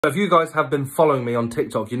If you guys have been following me on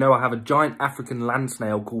TikTok, you know I have a giant African land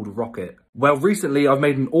snail called Rocket. Well, recently I've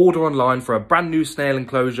made an order online for a brand new snail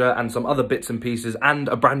enclosure and some other bits and pieces and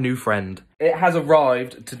a brand new friend. It has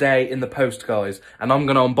arrived today in the post, guys, and I'm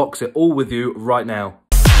going to unbox it all with you right now.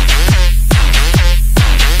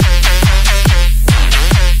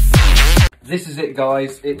 This is it,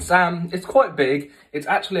 guys. It's quite big. It's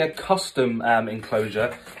actually a custom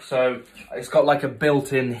enclosure, so it's got like a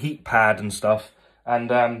built-in heat pad and stuff.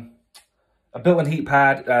 And a built-in heat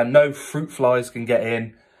pad, no fruit flies can get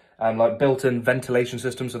in, and like built-in ventilation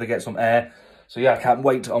system so they get some air. So yeah, I can't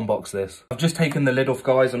wait to unbox this. I've just taken the lid off,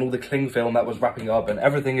 guys, and all the cling film that was wrapping up, and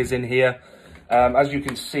everything is in here. As you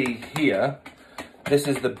can see here, this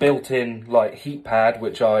is the built-in like heat pad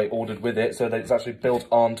which I ordered with it, so that it's actually built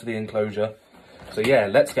onto the enclosure. So yeah,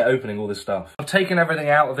 let's get opening all this stuff. I've taken everything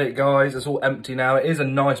out of it, guys. It's all empty now. It is a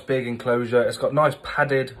nice big enclosure. It's got nice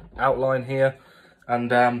padded outline here.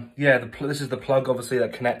 And yeah, this is the plug, obviously,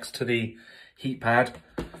 that connects to the heat pad.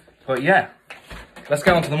 But yeah, let's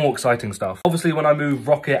get on to the more exciting stuff. Obviously, when I move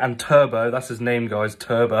Rocket and Turbo, that's his name, guys,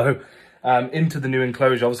 Turbo, into the new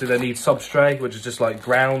enclosure, obviously they need substrate, which is just like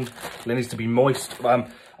ground. It needs to be moist. I'm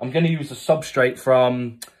going to use the substrate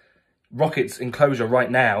from Rocket's enclosure right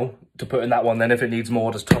now to put in that one. Then if it needs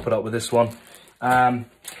more, just top it up with this one.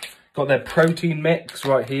 Got their protein mix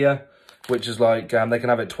right here, which is like, they can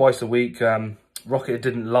have it twice a week. Rocket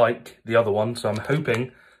didn't like the other one, so I'm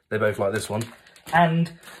hoping they both like this one.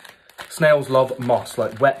 And snails love moss,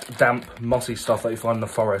 like wet, damp, mossy stuff that you find in the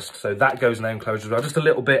forest. So that goes in their enclosure as well. Just a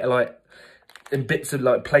little bit, like, in bits of,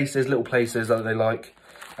 like, places, little places that they like.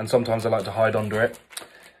 And sometimes they like to hide under it.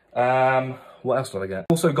 What else did I get?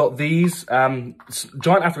 Also got these, giant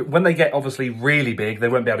African, when they get, obviously, really big, they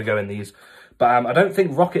won't be able to go in these. But I don't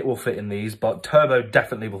think Rocket will fit in these, but Turbo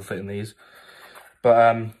definitely will fit in these.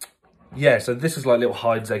 But, yeah, so this is like little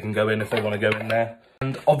hides they can go in if they want to go in there.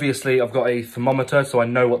 And obviously I've got a thermometer, so I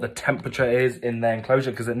know what the temperature is in their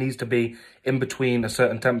enclosure, because it needs to be in between a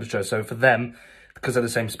certain temperature. So for them, because they're the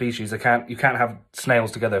same species, you can't have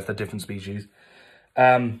snails together if they're different species.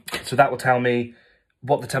 So that will tell me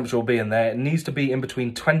what the temperature will be in there. It needs to be in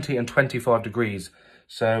between 20 and 25 degrees.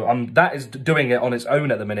 So that is doing it on its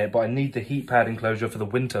own at the minute, but I need the heat pad enclosure for the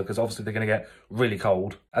winter because obviously they're going to get really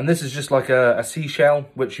cold. And this is just like a seashell,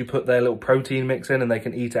 which you put their little protein mix in and they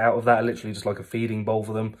can eat it out of that, literally just like a feeding bowl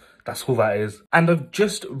for them. That's all that is. And I've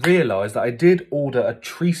just realised that I did order a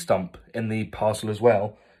tree stump in the parcel as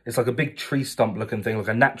well. It's like a big tree stump looking thing, like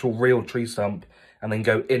a natural real tree stump, and then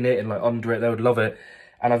go in it and like under it. They would love it.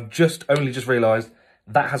 And I've only just realised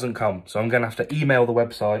that hasn't come. So I'm going to have to email the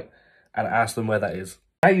website and ask them where that is.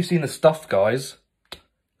 Now you've seen the stuff, guys,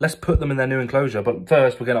 let's put them in their new enclosure. But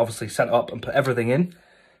first, we're going to obviously set up and put everything in.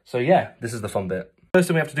 So yeah, this is the fun bit. First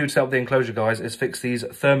thing we have to do to set up the enclosure, guys, is fix these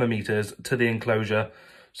thermometers to the enclosure.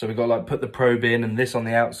 So we've got to like put the probe in and this on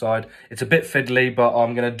the outside. It's a bit fiddly, but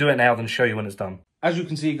I'm going to do it now and show you when it's done. As you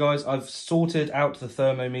can see, guys, I've sorted out the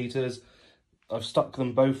thermometers. I've stuck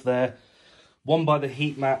them both there. One by the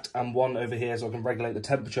heat mat and one over here so I can regulate the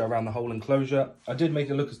temperature around the whole enclosure. I did make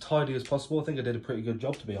it look as tidy as possible. I think I did a pretty good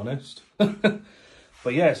job, to be honest.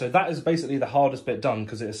 But yeah, so that is basically the hardest bit done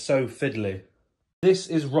because it is so fiddly. This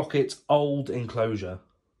is Rocket's old enclosure.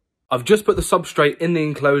 I've just put the substrate in the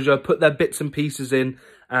enclosure, put their bits and pieces in,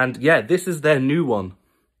 and yeah, this is their new one.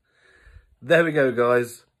 There we go,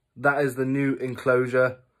 guys. That is the new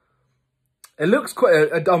enclosure. It looks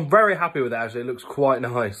quite, I'm very happy with it, actually. It looks quite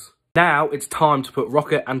nice. Now it's time to put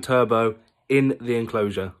Rocket and Turbo in the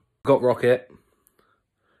enclosure. Got Rocket.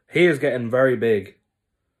 He is getting very big.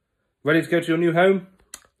 Ready to go to your new home?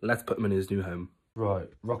 Let's put him in his new home. Right,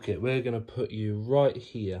 Rocket, we're going to put you right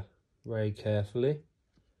here, very carefully.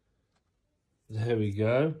 There we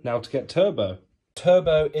go. Now to get Turbo.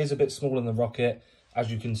 Turbo is a bit smaller than Rocket,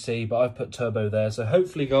 as you can see, but I've put Turbo there. So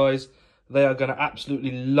hopefully, guys, they are going to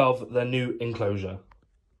absolutely love their new enclosure.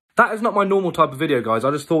 That is not my normal type of video, guys.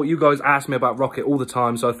 I just thought you guys asked me about Rocket all the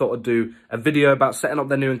time, so I thought I'd do a video about setting up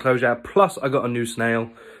their new enclosure. Plus, I got a new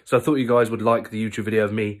snail, so I thought you guys would like the YouTube video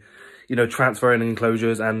of me, you know, transferring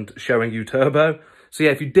enclosures and showing you Turbo. So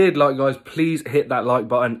yeah, if you did like, guys, please hit that like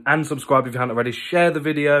button and subscribe if you haven't already. Share the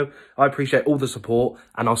video. I appreciate all the support,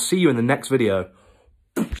 and I'll see you in the next video.